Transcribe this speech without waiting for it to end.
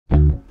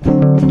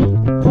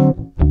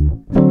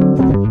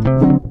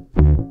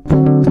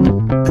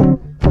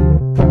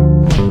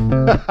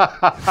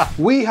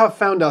We have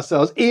found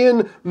ourselves,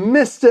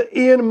 Mr.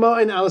 Ian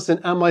Martin Allison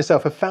and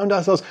myself have found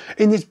ourselves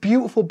in this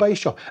beautiful bass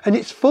shop, and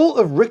it's full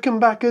of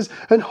Rickenbackers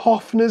and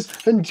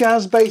Hofners and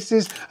jazz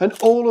basses and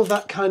all of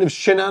that kind of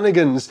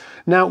shenanigans.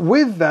 Now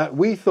with that,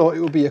 we thought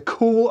it would be a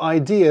cool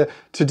idea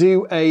to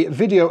do a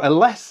video, a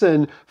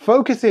lesson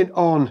focusing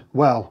on,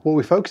 well, what are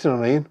we focusing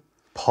on, Ian?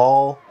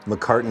 Paul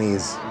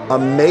McCartney's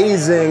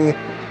amazing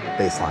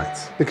bass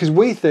lines. Because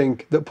we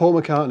think that Paul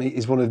McCartney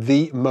is one of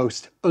the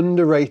most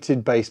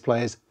underrated bass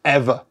players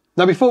ever.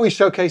 Now, before we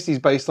showcase these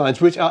bass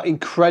lines, which are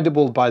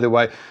incredible, by the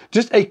way,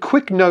 just a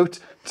quick note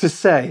to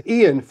say,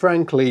 Ian,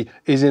 frankly,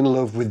 is in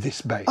love with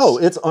this bass. Oh,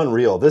 it's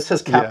unreal. This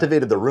has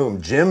captivated the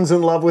room. Jim's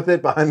in love with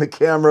it behind the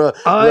camera.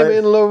 I'm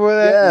in love with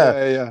it.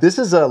 Yeah. This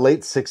is a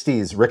late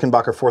 60s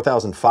Rickenbacker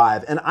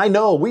 4005. And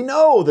we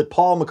know that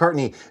Paul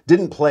McCartney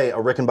didn't play a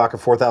Rickenbacker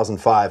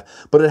 4005,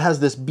 but it has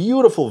this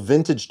beautiful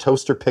vintage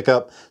toaster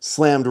pickup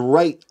slammed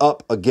right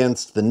up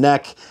against the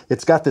neck.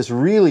 It's got this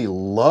really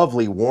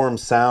lovely warm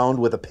sound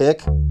with a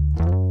pick.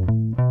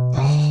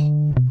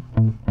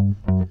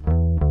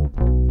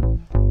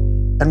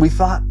 And we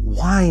thought,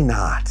 why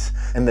not?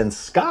 And then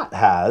Scott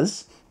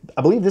has,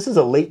 I believe this is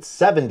a late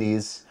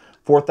 70s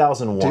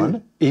 4001.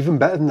 Dude, even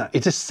better than that.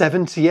 It's a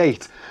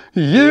 78.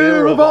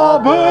 Year of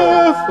our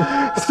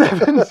birth!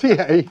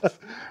 78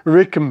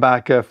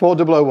 Rickenbacker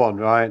 4001,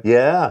 right?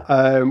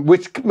 Yeah.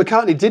 Which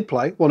McCartney did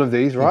play one of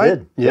these, right? He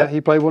did. Yeah,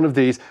 he played one of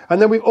these. And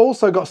then we've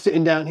also got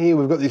sitting down here,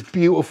 we've got this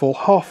beautiful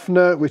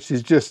Hofner, which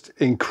is just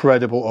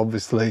incredible,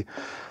 obviously.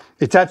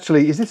 It's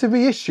actually, is this a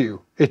reissue?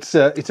 It's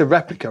a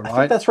replica, right? I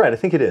think that's right. I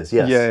think it is,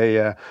 yes.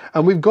 Yeah.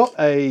 And we've got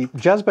a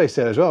jazz bass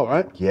there as well,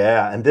 right?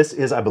 Yeah, and this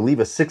is, I believe,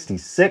 a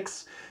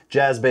 66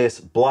 jazz bass,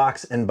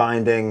 blocks and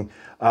binding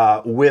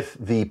with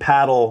the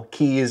paddle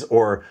keys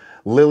or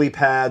lily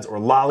pads or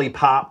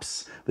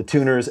lollipops, the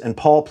tuners. And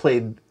Paul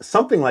played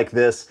something like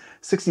this,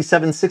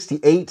 67,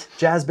 68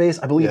 jazz bass,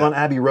 I believe, on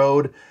Abbey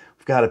Road.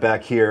 We've got it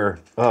back here.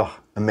 Oh,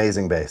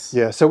 amazing bass.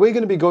 Yeah, so we're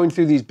going to be going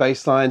through these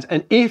bass lines,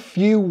 and if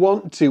you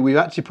want to, we've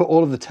actually put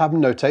all of the tab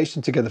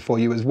notation together for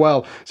you as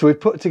well. So we've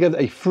put together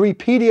a free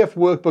PDF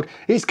workbook.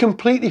 It's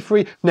completely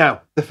free. Now,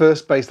 the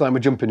first bass line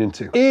we're jumping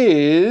into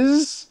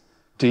is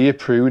Dear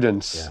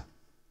Prudence.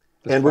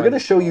 Yeah. And we're going to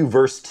show you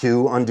verse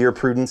 2 on Dear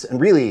Prudence,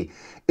 and really,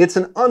 it's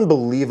an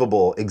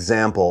unbelievable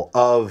example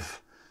of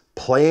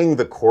playing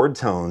the chord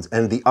tones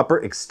and the upper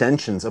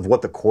extensions of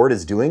what the chord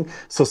is doing.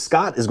 So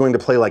Scott is going to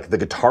play like the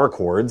guitar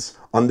chords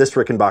on this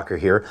Rickenbacker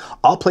here.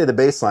 I'll play the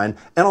bass line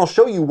and I'll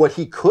show you what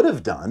he could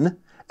have done,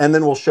 and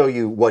then we'll show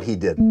you what he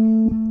did.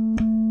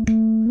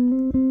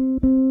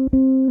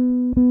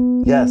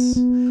 Yes.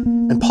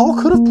 And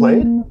Paul could have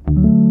played.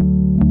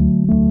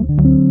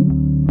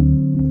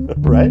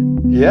 Right?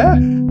 Yeah.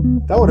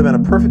 That would have been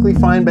a perfectly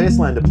fine bass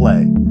line to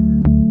play.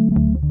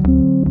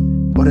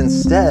 But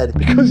instead,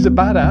 because he's a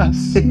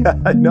badass. Yeah,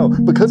 I know.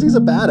 Because he's a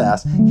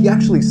badass, he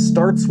actually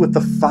starts with the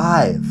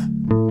 5.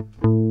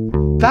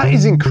 That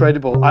is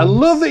incredible. I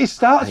love that he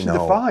starts with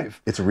the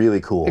 5. It's really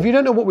cool. If you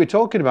don't know what we're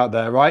talking about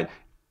there, right?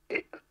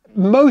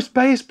 Most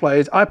bass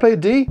players, I play a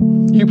D,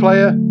 you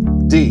play a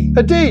D.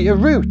 A D, a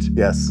root.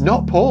 Yes.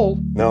 Not Paul.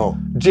 No.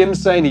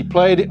 Jim's saying he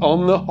played it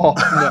on the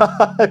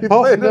Hofner.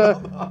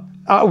 Hofner.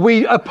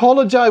 We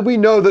apologise. We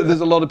know that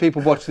there's a lot of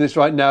people watching this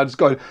right now just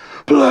going,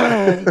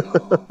 play.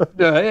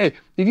 No, hey,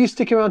 if you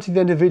stick around to the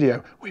end of the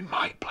video, we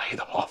might play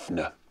the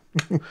Hofner.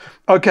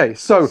 Okay,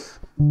 so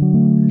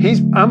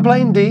I'm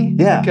playing D.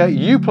 Yeah. Okay,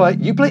 you play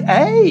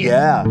A.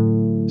 Yeah.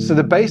 So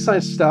the bass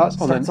line starts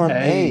on an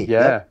A.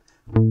 Yeah.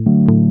 Yep.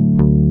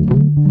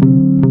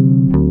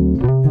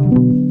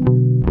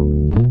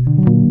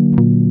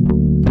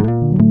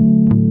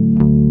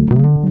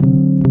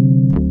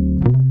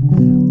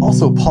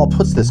 Also, Paul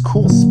puts this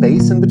cool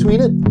space in between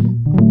it.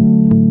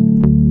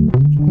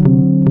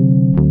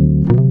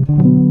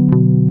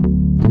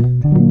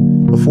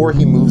 Before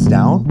he moves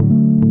down.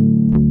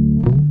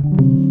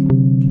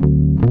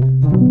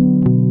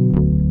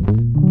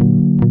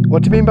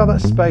 What do you mean by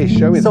that space?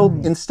 Show me. So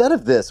instead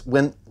of this,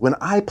 when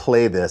I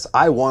play this,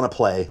 I want to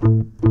play.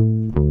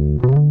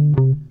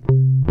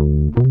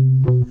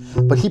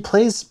 But he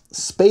plays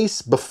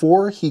space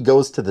before he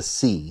goes to the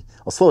C.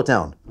 I'll slow it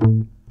down.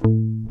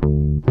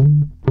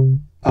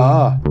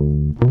 Ah.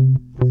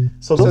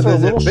 So those are a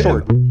little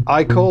short.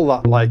 I call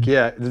that like,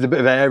 there's a bit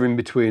of air in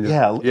between.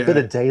 Yeah, a bit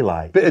of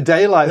daylight. Bit of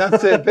daylight,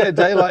 that's it. Bit of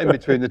daylight in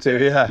between the two,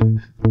 yeah.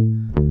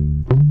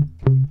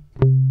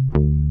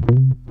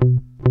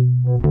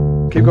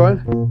 Keep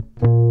going.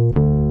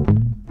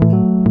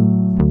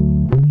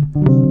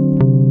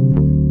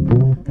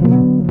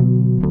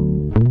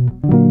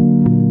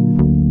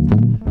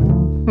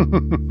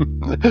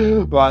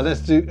 Right,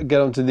 let's get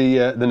on to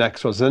the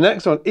next one. So the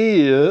next one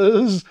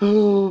is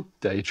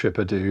Day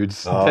Tripper,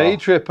 dudes. Oh. Day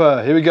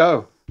Tripper. Here we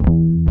go.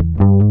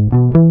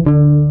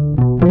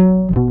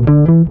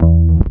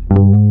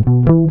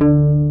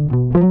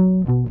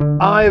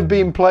 I've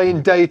been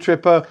playing Day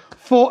Tripper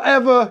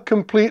forever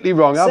completely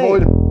wrong. Same. I've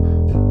always...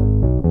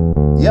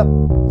 Yep.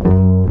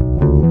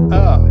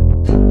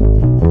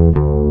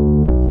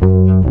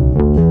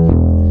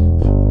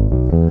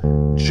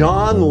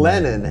 John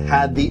Lennon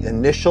had the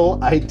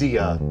initial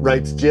idea,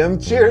 writes Jim.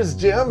 Cheers,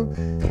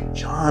 Jim.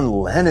 John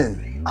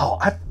Lennon. Oh,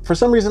 for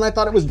some reason I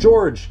thought it was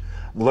George.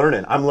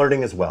 I'm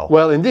learning as well.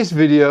 Well, in this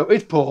video,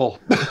 it's Paul.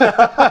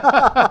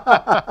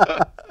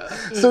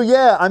 So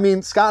yeah, I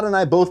mean, Scott and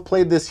I both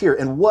played this here,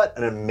 and what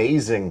an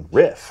amazing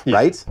riff,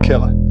 right?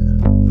 Killer.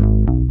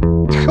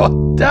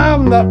 God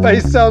damn, that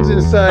bass sounds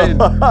insane.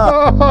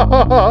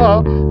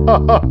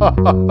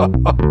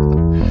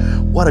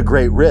 What a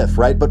great riff,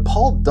 right? But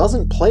Paul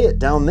doesn't play it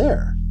down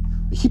there.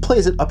 He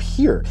plays it up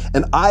here,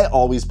 and I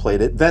always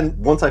played it. Then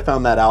once I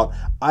found that out,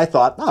 I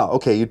thought, oh,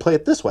 okay, you'd play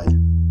it this way.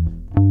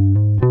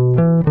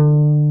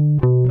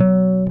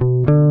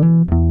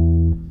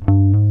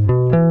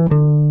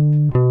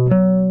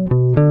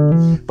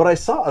 But I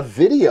saw a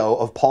video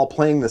of Paul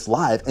playing this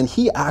live, and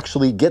he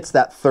actually gets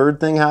that third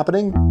thing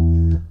happening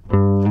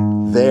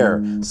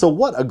there. So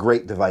what a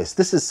great device.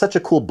 This is such a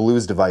cool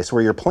blues device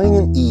where you're playing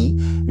an E,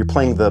 you're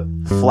playing the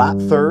flat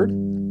third,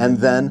 and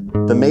then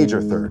the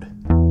major third.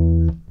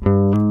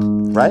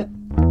 Right?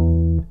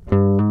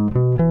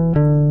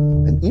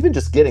 And even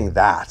just getting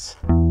that.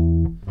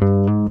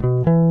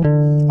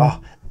 Oh,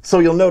 so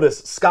you'll notice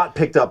Scott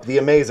picked up the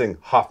amazing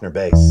Hofner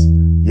bass.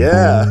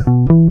 Yeah.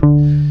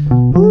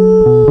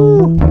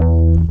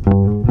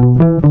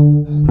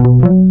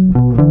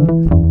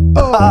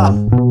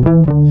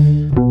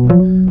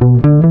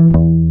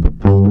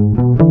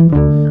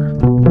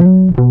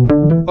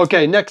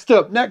 Okay, next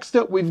up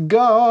we've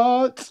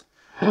got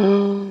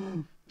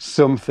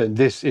something.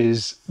 This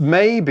is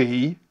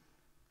maybe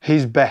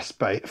his best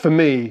bass. For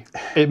me,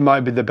 it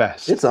might be the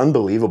best. It's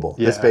unbelievable,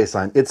 yeah. This bass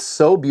line. It's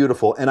so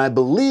beautiful, and I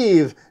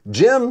believe,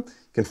 Jim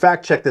can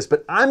fact check this,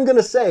 but I'm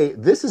gonna say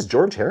this is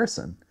George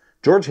Harrison.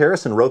 George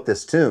Harrison wrote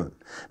this tune.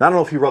 Now, I don't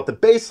know if he wrote the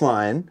bass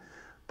line,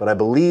 but I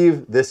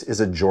believe this is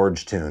a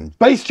George tune.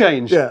 Bass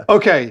change? Yeah.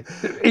 Okay,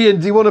 Ian,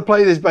 do you want to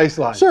play this bass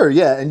line? Sure,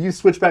 yeah, and you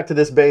switch back to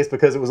this bass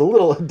because it was a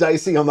little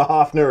dicey on the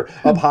Hofner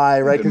up high,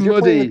 right? Because you're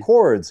playing the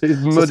chords.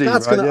 It's muddy, so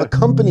Scott's right, gonna yeah.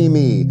 accompany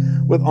me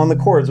on the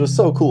chords. It was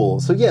so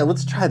cool. So yeah,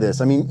 let's try this.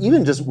 I mean,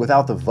 even just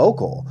without the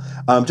vocal,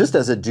 just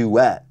as a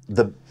duet,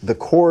 the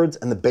chords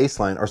and the bass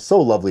line are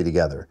so lovely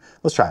together.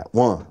 Let's try it.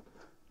 1,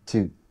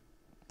 2,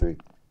 3.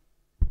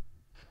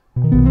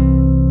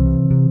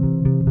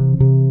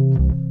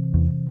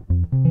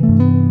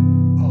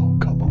 Oh,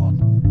 come on.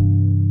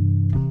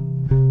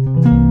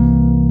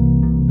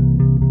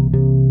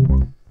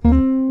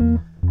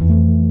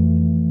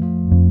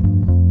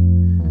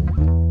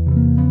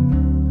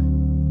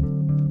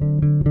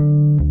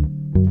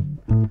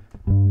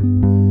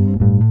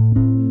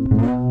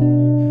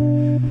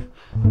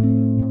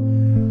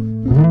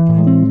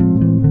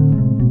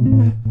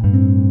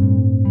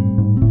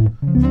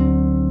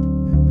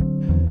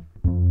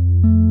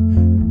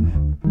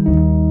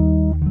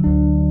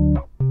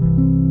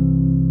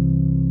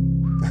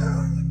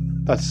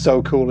 That's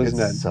so cool, isn't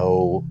it? It's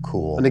so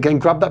cool. And again,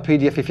 grab that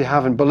PDF if you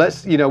haven't, but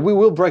let's, we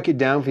will break it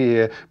down for you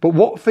here. But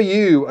what for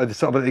you are the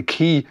sort of the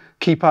key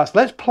parts?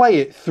 Let's play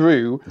it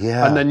through,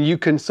 yeah. And then you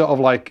can sort of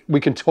we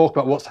can talk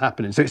about what's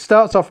happening. So it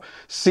starts off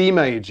C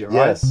major,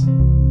 right? Yes.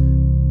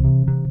 And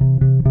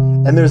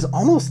there's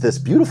almost this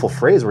beautiful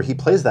phrase where he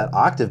plays that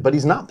octave, but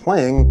he's not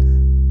playing,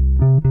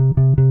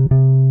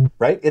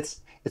 right? It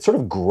sort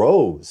of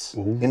grows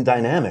in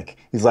dynamic.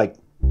 He's like,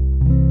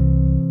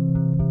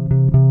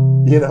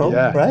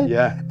 Yeah, right?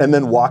 Yeah. And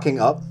then walking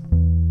up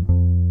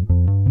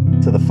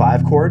to the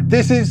 5 chord.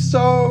 This is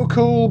so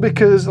cool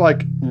because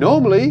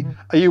normally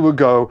you would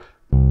go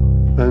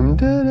boom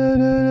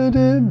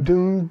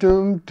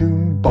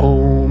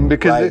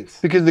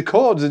because the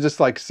chords are just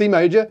like C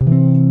major.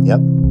 Yep.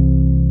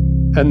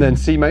 And then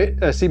C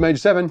major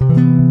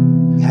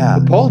 7. Yeah.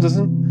 But Paul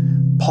doesn't.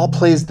 Paul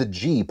plays the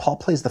G. Paul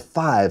plays the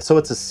 5. So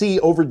it's a C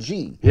over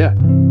G. Yeah.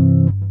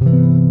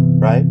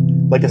 Right?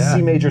 Like a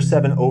C major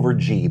 7 over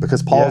G,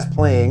 because Paul's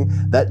playing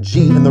that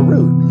G in the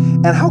root.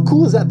 And how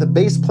cool is that? The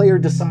bass player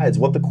decides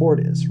what the chord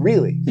is,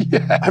 really.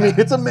 Yeah. I mean,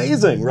 it's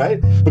amazing, right?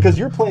 Because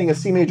you're playing a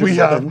C major 7. We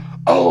have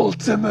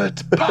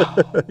ultimate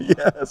power.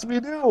 Yes,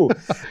 we do.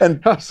 And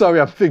I'm sorry,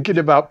 I'm thinking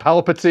about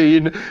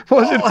Palpatine.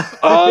 What was it?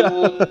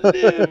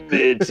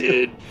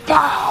 Unlimited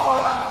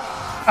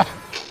power.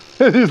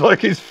 It's like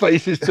his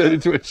face is turned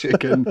into a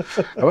chicken.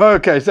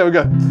 Okay, so we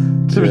got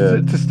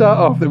to start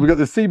off. Then we got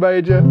the C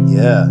major.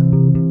 Yeah.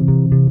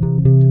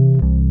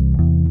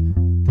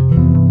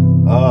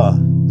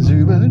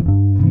 Zoom in.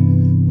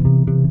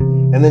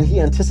 And then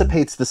he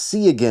anticipates the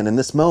C again in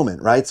this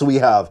moment, right? So we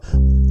have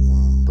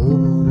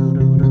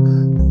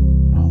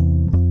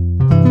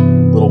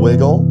little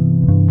wiggle,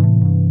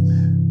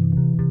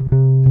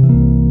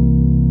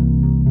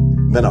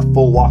 then a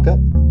full walk up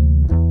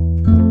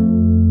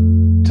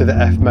to the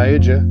F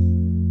major,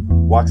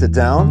 walks it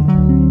down,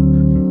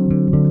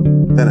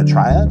 then a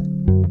triad.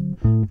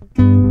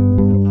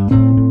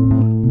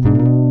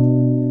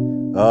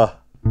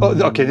 Oh,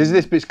 okay,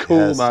 this bit's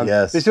cool, man.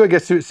 Yes. This is where it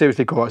gets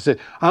seriously cool. So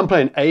I'm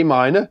playing A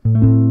minor.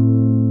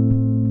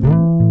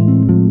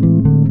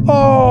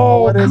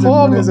 Oh, What is it?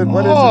 What is it?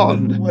 What is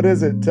on. it? What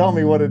is it? Tell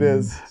me what it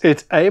is.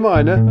 It's A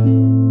minor.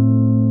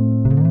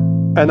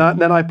 And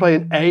then I play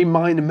an A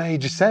minor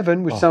major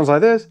 7, which sounds like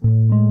this.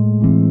 Come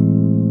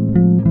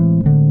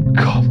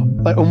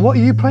on. Like, and what are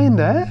you playing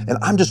there? And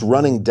I'm just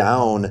running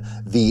down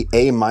the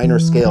A minor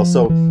scale.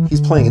 So he's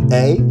playing an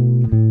A,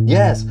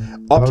 yes,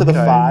 up to the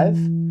 5,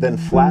 then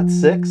flat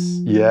 6.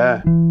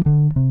 Yeah.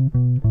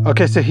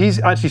 Okay, so he's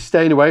actually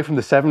staying away from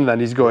the 7 then.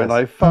 He's going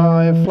like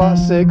 5, flat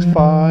 6,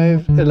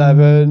 5,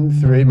 11,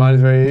 3, minor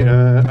 3,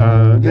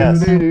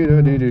 Yes.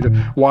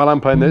 while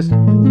I'm playing this.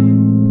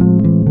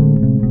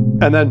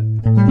 And then,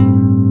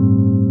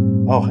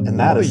 Oh, and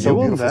that is so you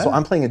on beautiful. there? So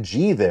I'm playing a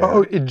G there.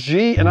 oh, a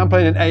G, and I'm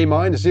playing an A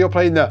minor. So you're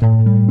playing the.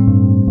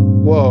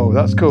 Whoa,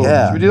 that's cool.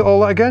 Yeah. Should we do all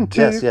that again?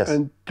 2 Yes, yes.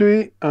 and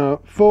 3,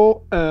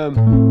 4.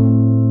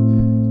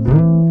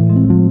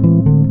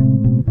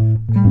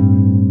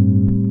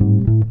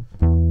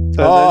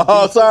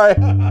 Oh, sorry.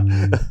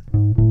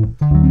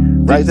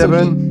 Right, so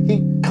D7.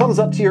 he comes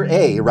up to your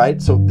A,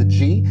 right? So the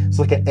G, it's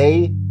like an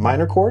A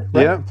minor chord,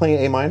 right? Yeah.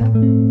 Playing A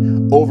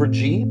minor over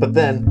G, but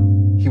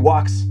then he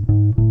walks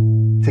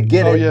to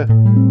get it yeah.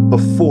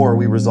 before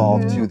we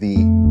resolve to the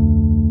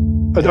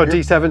Oh,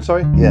 D7,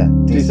 sorry. yeah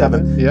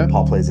D7. D7, yeah.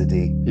 Paul plays a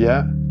D.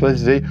 Yeah,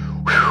 plays D.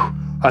 Whew.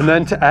 And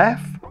then to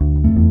F.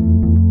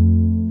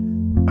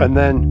 And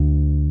then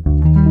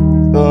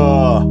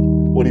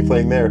What are you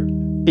playing there?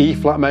 E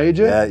flat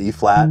major, Yeah, E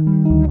flat.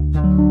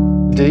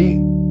 D,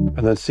 and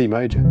then C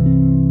major.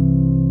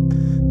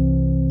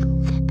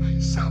 That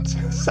bass sounds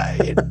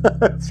insane.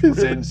 It's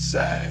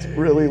insane.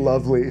 Really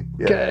lovely.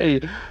 Yeah.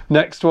 Okay,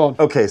 next one.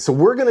 Okay, so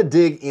we're gonna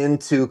dig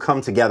into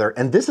Come Together,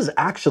 and this is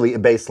actually a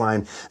bass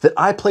line that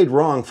I played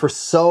wrong for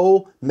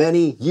so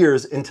many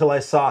years until I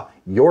saw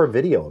your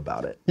video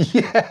about it.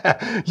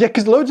 Yeah,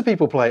 because loads of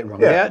people play it wrong.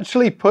 They Yeah.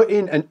 actually put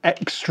in an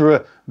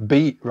extra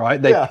beat,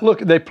 right? They Yeah.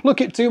 pluck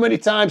it too many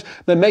times.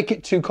 They make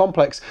it too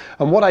complex.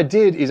 And what I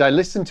did is I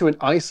listened to an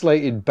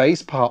isolated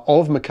bass part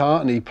of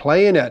McCartney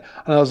playing it,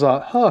 and I was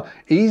like, huh,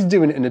 he's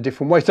doing it in a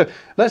different way. So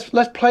let's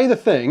play the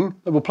thing.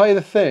 We'll play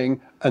the thing,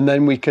 and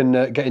then we can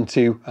get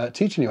into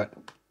teaching you it.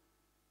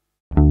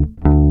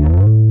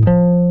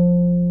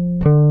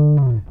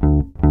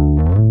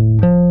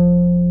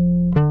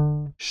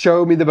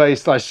 Show me the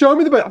bass line. Show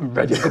me the bass. I'm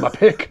ready. I've got my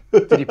pick.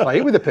 Did you play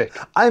it with a pick?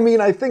 I mean,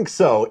 I think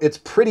so. It's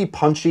pretty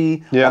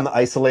punchy on the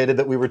isolated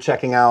that we were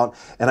checking out,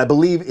 and I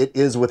believe it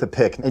is with a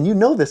pick. And you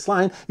know this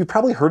line, you've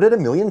probably heard it a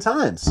million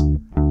times.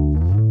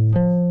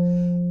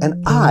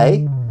 And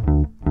I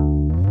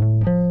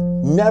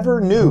never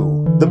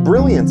knew the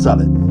brilliance of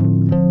it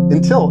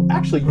until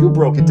actually you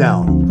broke it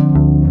down.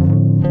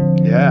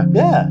 Yeah.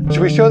 Yeah. Should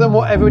we show them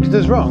what everybody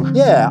does wrong?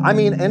 Yeah, I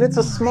mean, and it's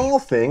a small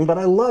thing, but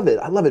I love it.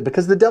 I love it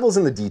because the devil's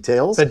in the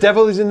details. The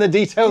devil is in the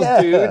details,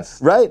 dudes.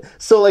 Right?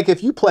 So like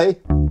if you play,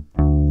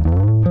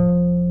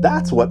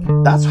 that's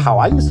how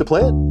I used to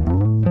play it.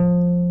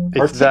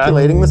 It's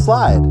Articulating the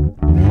slide.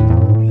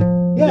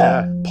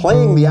 Yeah.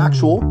 Playing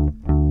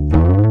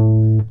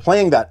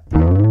that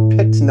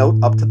picked note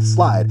up to the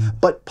slide.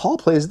 But Paul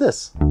plays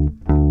this.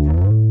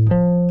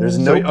 There's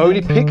no. So he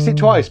only picks it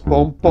twice.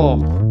 Boom,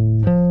 boom.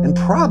 And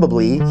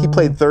probably he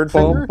played third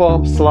finger.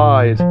 Boom, boom,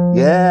 slide.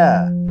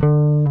 Yeah.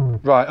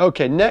 Right,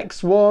 okay,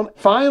 next one.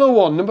 Final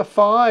one, number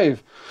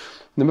 5.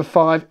 Number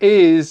 5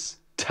 is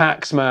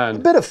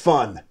Taxman. Bit of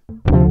fun.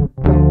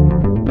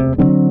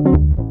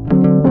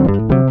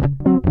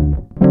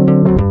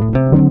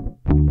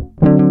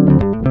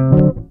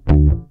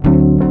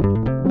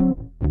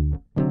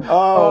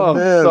 Oh,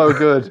 man. So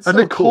good. So and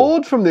the cool.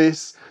 chord from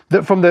this,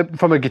 from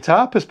a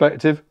guitar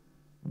perspective,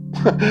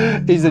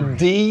 is a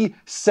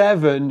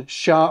D7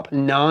 sharp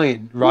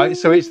 9, right?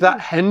 So it's that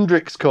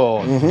Hendrix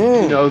chord, you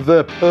know,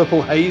 the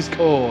Purple Haze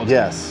chord.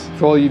 Yes.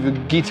 For all you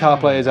guitar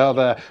players out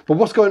there. But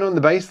what's going on in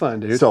the bass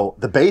line, dude? So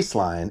the bass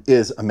line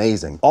is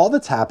amazing. All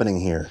that's happening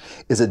here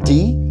is a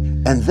D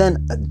and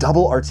then a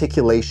double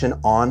articulation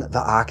on the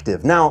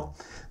octave. Now,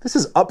 this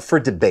is up for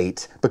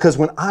debate because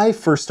when I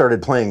first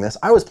started playing this,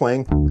 I was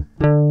playing,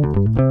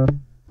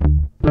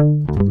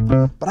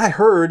 but I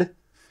heard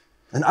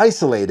an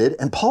isolated,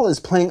 and Paul is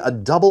playing a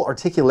double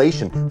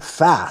articulation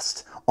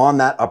fast on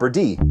that upper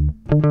D.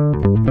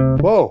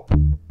 Whoa.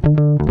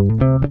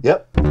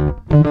 Yep.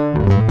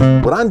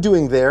 What I'm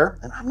doing there,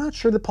 and I'm not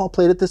sure that Paul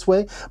played it this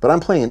way, but I'm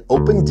playing an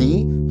open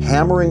D,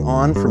 hammering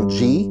on from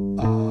G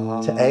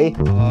to A,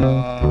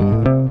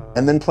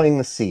 and then playing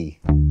the C.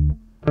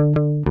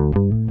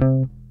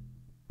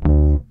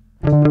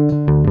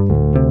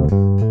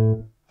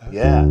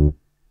 Yeah.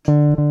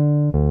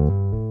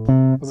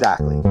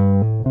 Exactly.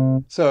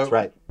 So That's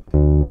right.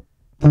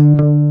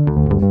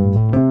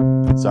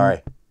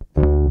 Sorry.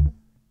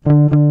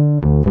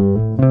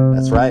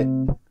 That's right.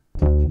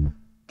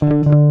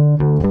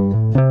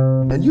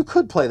 And you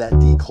could play that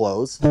D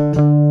closed,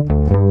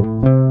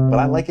 but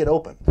I like it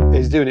open.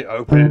 he's doing it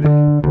open,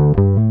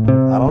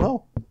 isn't I don't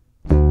know.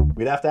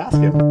 We'd have to ask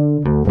him.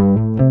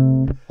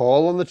 he?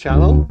 Paul on the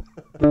channel?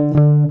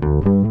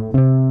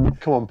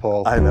 Come on,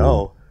 Paul. I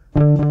know.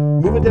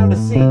 Move it down to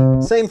C.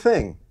 Same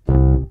thing.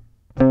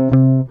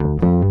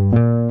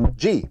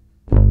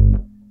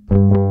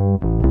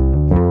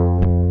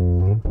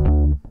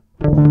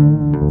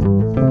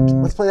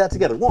 Let's play that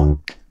together. 1,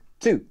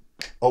 2.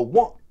 Oh,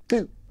 1,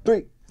 2,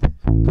 3.